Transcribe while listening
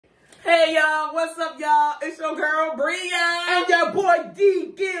Hey y'all, what's up y'all? It's your girl Brianca and your boy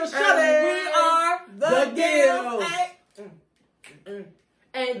D Gill. And we are the Gills. Hey.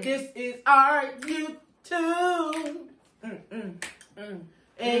 And this is our YouTube.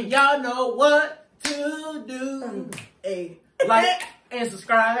 And y'all know what to do. Hey, like and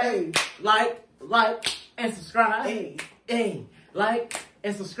subscribe. Hey, like and subscribe. Hey, like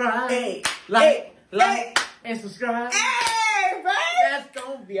and subscribe. Hey, like and subscribe. Hey, baby. That's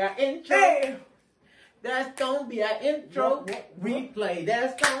gonna be our intro. Hey. That's gonna be our intro. Replay.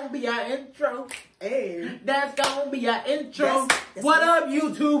 That's gonna be our intro. Hey. That's gonna be our intro. Yes. What up,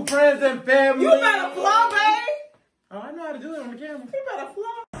 YouTube friends and family? You better flow, babe. Oh, I know how to do it on the camera. You better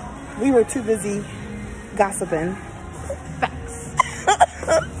flow. We were too busy gossiping. Facts.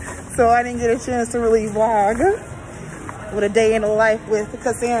 So I didn't get a chance to really vlog with a day in the life with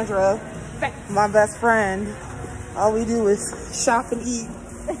Cassandra, my best friend. All we do is shop and eat.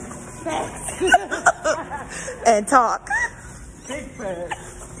 And talk. Big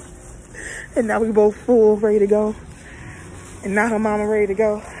facts. And now we both full, ready to go. And now her mama ready to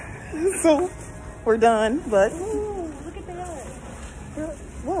go. So we're done, but. Ooh, look at that.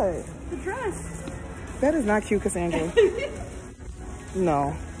 What? The dress. That is not cute, Cassandra.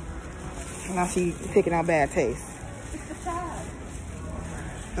 No. Now she picking out bad taste. It's the tie.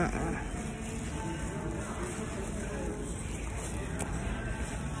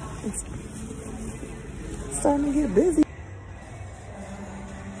 It's starting to get busy.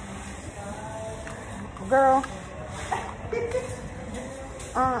 Girl.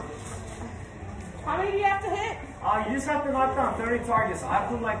 How many do you have to hit? You just have to knock down 30 targets. I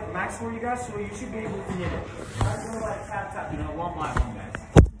put like max for you guys, so you should be able to hit it. I go like tap, you know, one by one, guys.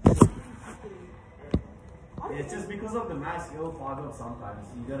 It's just because of the mask, it'll fog up sometimes.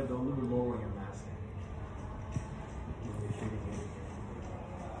 You gotta go a little lower in your mask.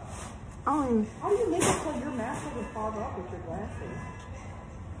 How do you make it so your mask doesn't fog up with your glasses?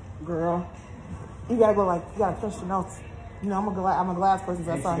 Girl, you gotta go like, you gotta pinch your nose. You know, I'm a glass person,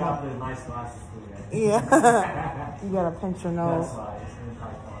 so that's all I You got know. the nice glasses too, guys. Yeah. You gotta pinch your nose. That's why it's gonna try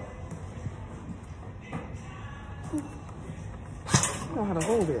to You know how to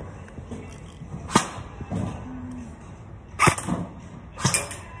hold it.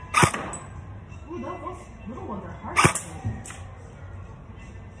 Ooh, those little ones are hard to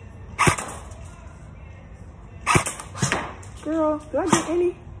Girl, did I get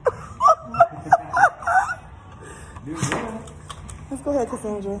any? Let's go ahead,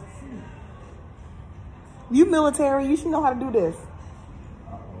 Cassandra. You military, you should know how to do this.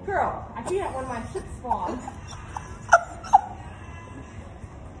 Girl, I can't have one of my chips fall.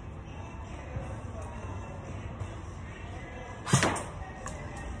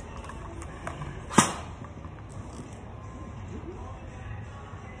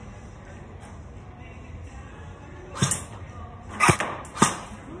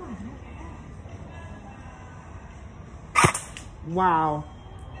 Wow.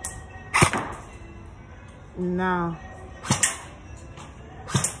 No.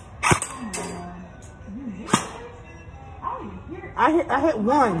 I hit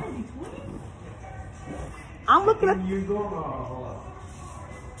one. I'm looking at you go, hold up.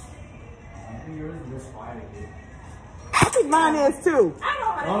 I think yours is just fine again. I think mine is too.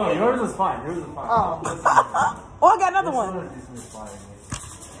 No, yours is fine. Yours is fine. Oh. Oh, I got another one. This is fine.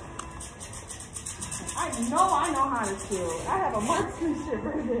 I know how to kill. I have a marksmanship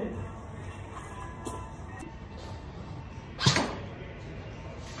right there.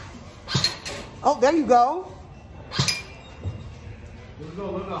 Oh, there you go. Let's go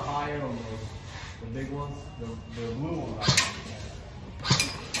a little bit higher on those. The big ones. The blue ones.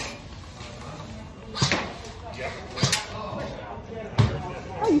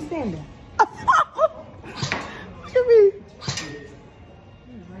 How are you standing? Look at me.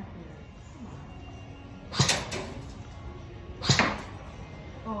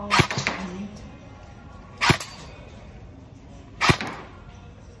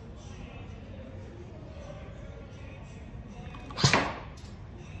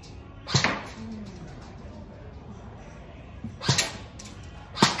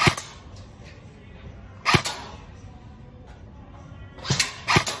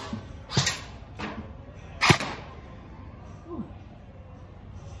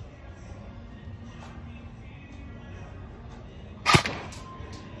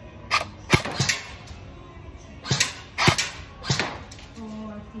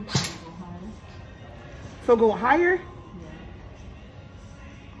 So go higher?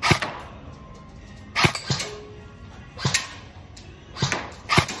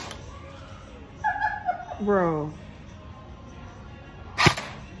 Bro.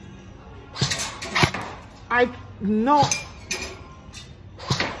 I know.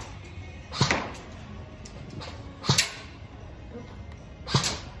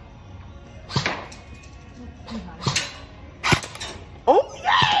 Oh,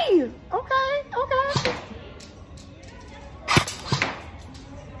 yay! Okay, okay.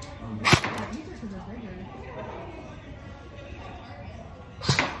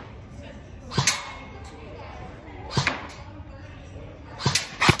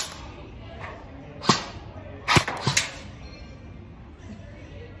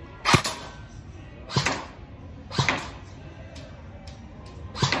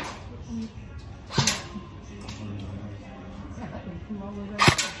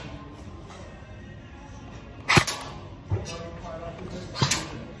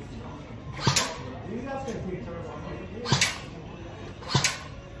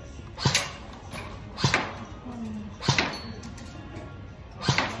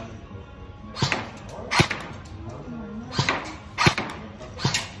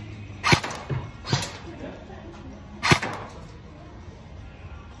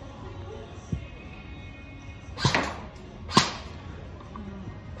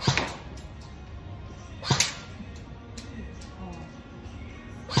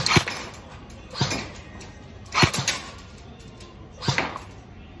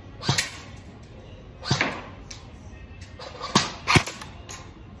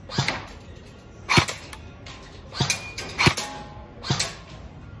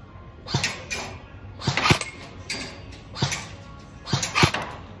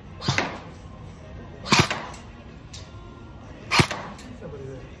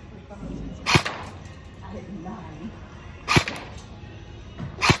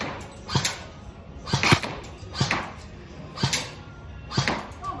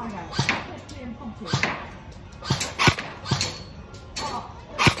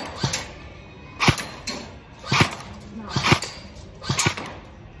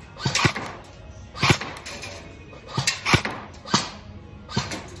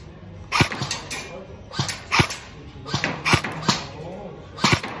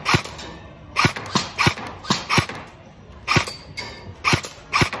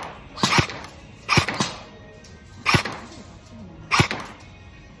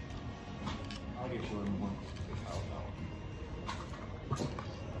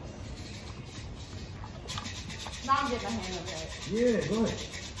 Now I'm getting the hang of it. Yeah, go ahead.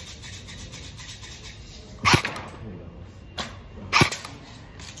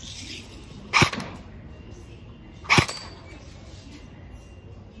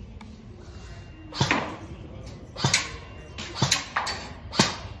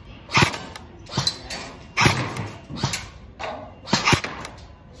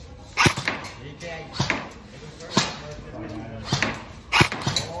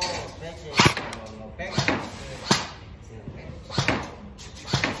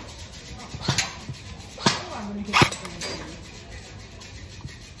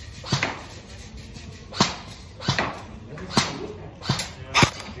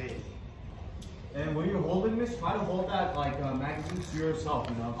 And when you're holding this, try to hold that like magazine to yourself,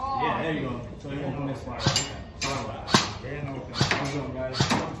 you know? Oh, Yeah, there you go. So you won't misfire. Sorry about that. Yeah, no, how's it going, guys?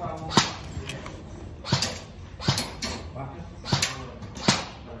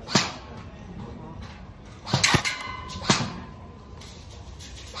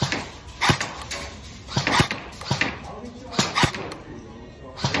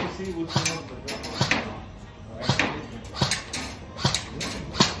 See what's going on.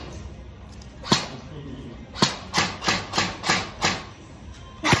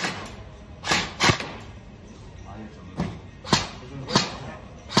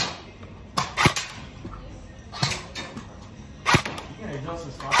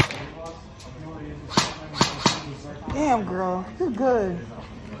 Damn, girl, you're good.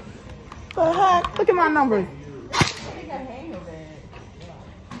 The heck? Look at my numbers. I think I hang of it.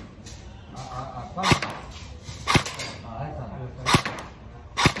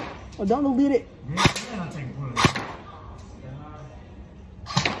 Oh, don't delete it.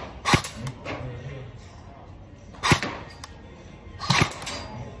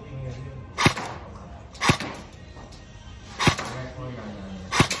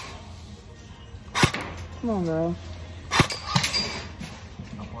 Come on, girl.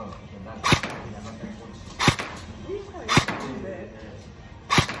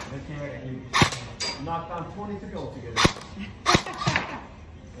 Knock down 23 altogether.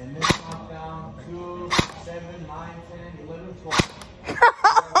 And this knock down 2, 7, 9, 10, 11, 12.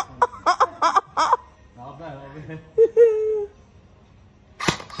 Not bad, okay?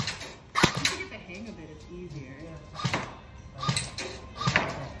 Once you get the hang of it, it's easier.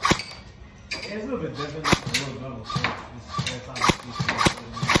 It's a little bit different. It's a little double.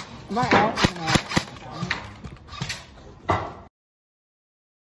 My out.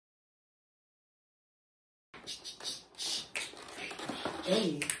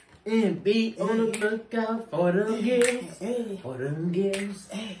 Hey, and be on the lookout for them gifts, for them gifts,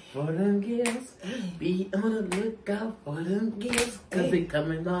 for them gifts. Be on the lookout for them gifts, cause they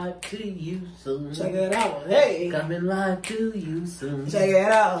coming live to you soon. Check it out, hey. Coming live to you soon. Check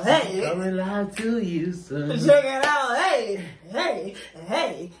it out, hey. Coming live to you soon. Check it out, hey. Hey,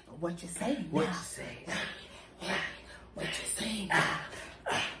 hey. What you say? What you say? What you say?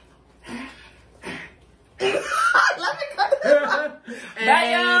 Let me cut it.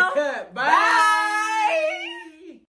 Bye, y'all. Bye.